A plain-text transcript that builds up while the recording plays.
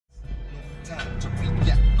time to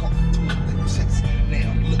react, caught to the chest.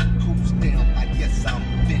 Now look who's down. I guess I'm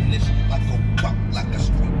finished. Like a rock, like a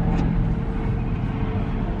street.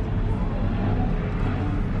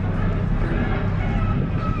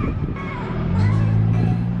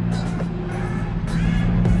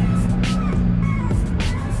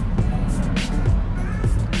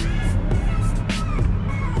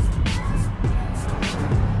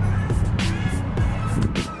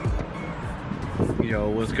 Yo,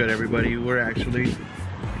 what's good everybody? We're actually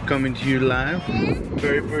coming to you live,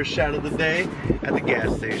 very first shot of the day at the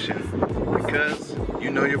gas station, because you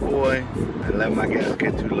know your boy, I let my gas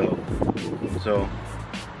get too low. So,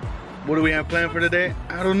 what do we have planned for today?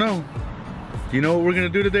 I don't know. Do you know what we're gonna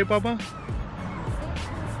do today, Papa?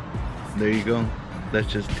 There you go. Let's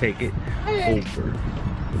just take it over.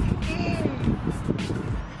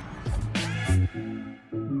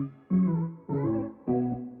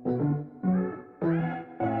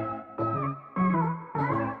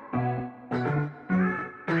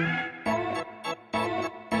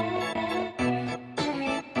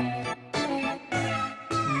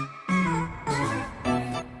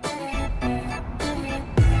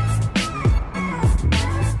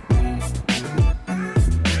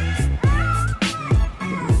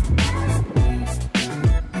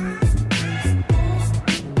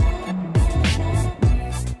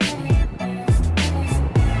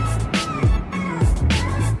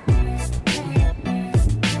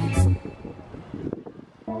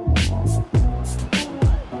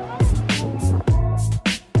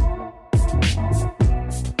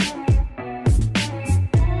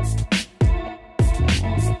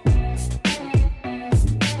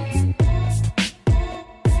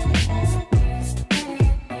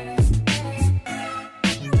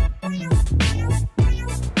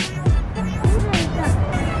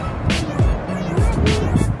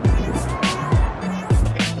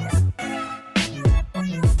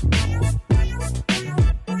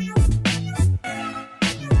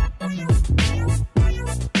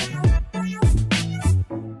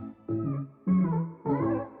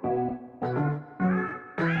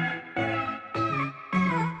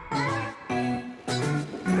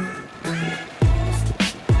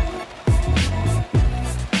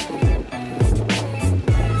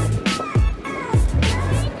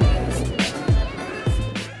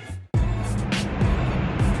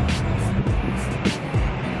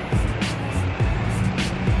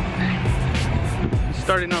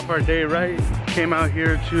 Starting off our day right, came out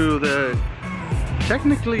here to the,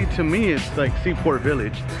 technically to me it's like Seaport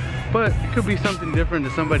Village, but it could be something different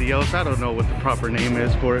to somebody else. I don't know what the proper name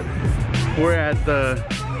is for it. We're at the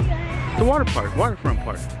water park, Waterfront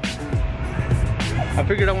Park. I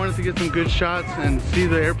figured I wanted to get some good shots and see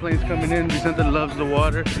the airplanes coming in. Vicente loves the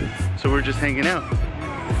water, so we're just hanging out.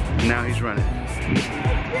 Now he's running.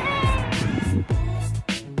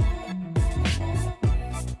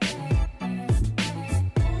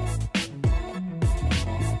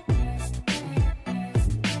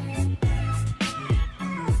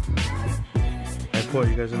 What,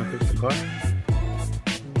 you guys gonna fix the car?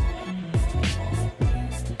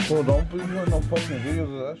 Well, don't be doing no fucking videos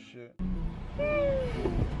of that shit.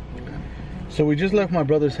 So we just left my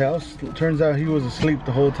brother's house. Turns out he was asleep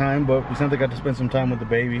the whole time, but Vicente got to spend some time with the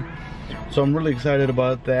baby. So I'm really excited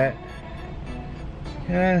about that.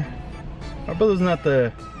 Yeah, our brother's not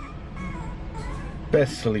the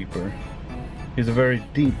best sleeper. He's a very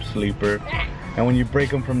deep sleeper. And when you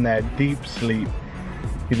break him from that deep sleep,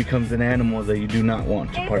 he becomes an animal that you do not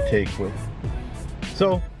want to partake with.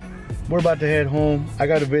 So we're about to head home. I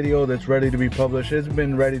got a video that's ready to be published. It's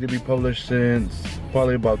been ready to be published since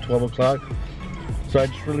probably about 12 o'clock. So I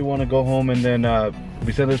just really want to go home, and then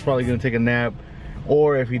Vicente's probably gonna take a nap,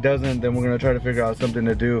 or if he doesn't, then we're gonna try to figure out something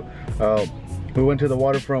to do. We went to the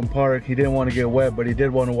Waterfront Park. He didn't want to get wet, but he did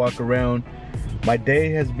want to walk around. My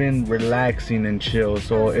day has been relaxing and chill,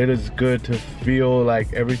 so it is good to feel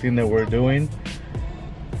like everything that we're doing,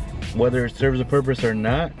 whether it serves a purpose or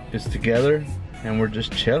not, is together and we're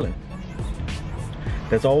just chilling.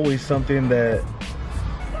 That's always something that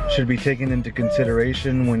should be taken into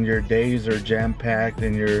consideration when your days are jam-packed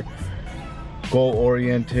and you're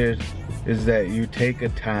goal-oriented, is that you take a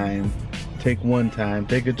time, take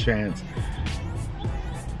a chance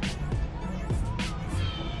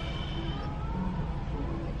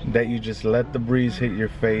that you just let the breeze hit your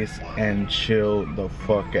face and chill the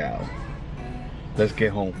fuck out. Let's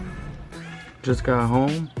get home. Just got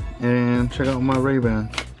home and check out my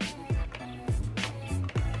Ray-Bans.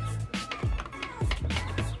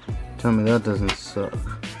 Tell me that doesn't suck.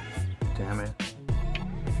 Damn it.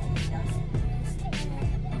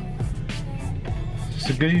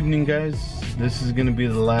 So good evening, guys. This is gonna be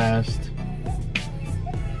the last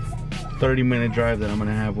 30-minute drive that I'm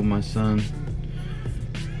gonna have with my son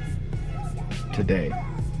today.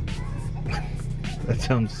 That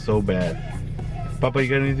sounds so bad. Papa, you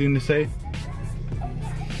got anything to say?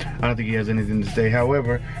 I don't think he has anything to say.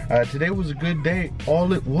 However, today was a good day.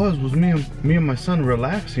 All it was me and my son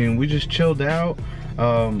relaxing. We just chilled out.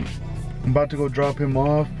 I'm about to go drop him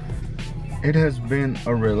off. It has been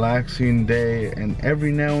a relaxing day, and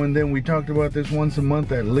every now and then, we talked about this once a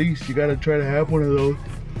month at least, you gotta try to have one of those.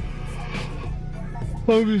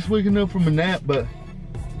 I'm just waking up from a nap, but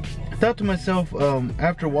I thought to myself,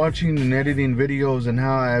 after watching and editing videos and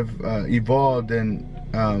how I've evolved and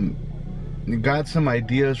got some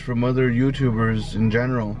ideas from other YouTubers in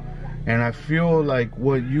general, and I feel like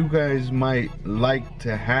what you guys might like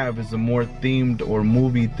to have is a more themed or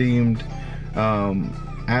movie themed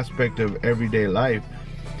aspect of everyday life,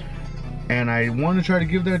 and I want to try to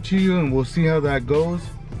give that to you, and we'll see how that goes.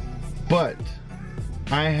 But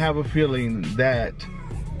I have a feeling that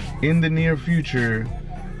in the near future,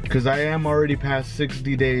 because I am already past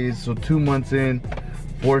 60 days, so 2 months in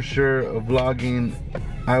for sure of vlogging,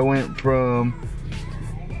 I went from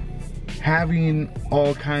having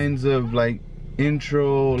all kinds of like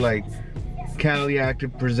intro, like Cali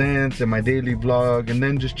Active Presents and my daily vlog, and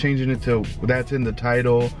then just changing it to that's in the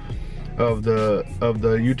title of the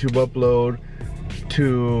YouTube upload,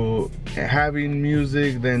 to having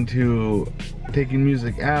music, then to taking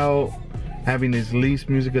music out, having as least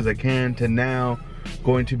music as I can, to now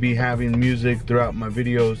going to be having music throughout my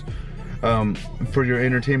videos for your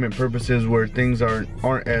entertainment purposes, where things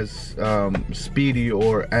aren't as speedy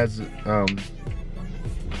or as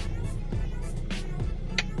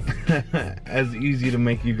as easy to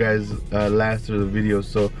make you guys last through the video.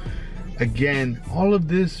 So again, all of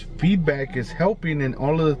this feedback is helping, and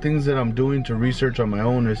all of the things that I'm doing to research on my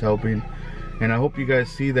own is helping, and I hope you guys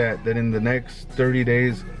see that in the next 30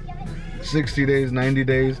 days, 60 days, 90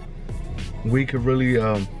 days, we could really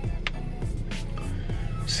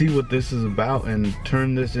see what this is about and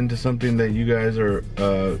turn this into something that you guys are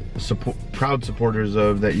proud supporters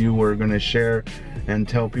of, that you were going to share and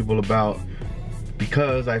tell people about.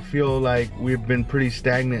 Because I feel like we've been pretty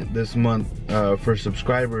stagnant this month for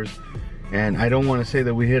subscribers, and I don't want to say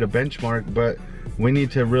that we hit a benchmark, but we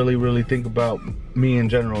need to really think about, me in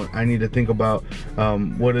general, I need to think about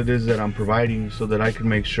what it is that I'm providing, so that I can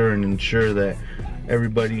make sure and ensure that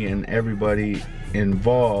everybody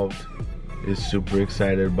involved is super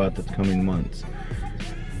excited about the coming months.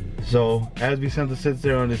 So as Vicente sits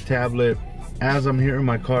there on his tablet, as I'm here in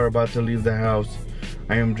my car about to leave the house,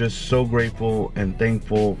 I am just so grateful and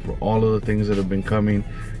thankful for all of the things that have been coming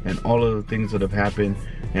and all of the things that have happened.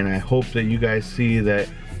 And I hope that you guys see that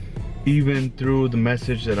even through the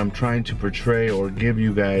message that I'm trying to portray or give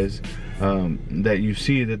you guys, that you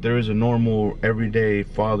see that there is a normal everyday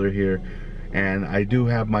father here, and I do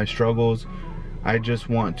have my struggles. I just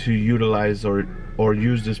want to utilize or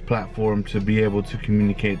use this platform to be able to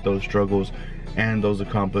communicate those struggles and those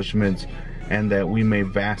accomplishments, and that we may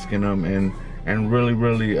bask in them and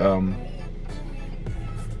really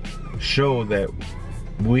show that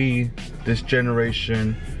we, this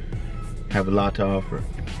generation, have a lot to offer.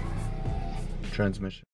 Transmission.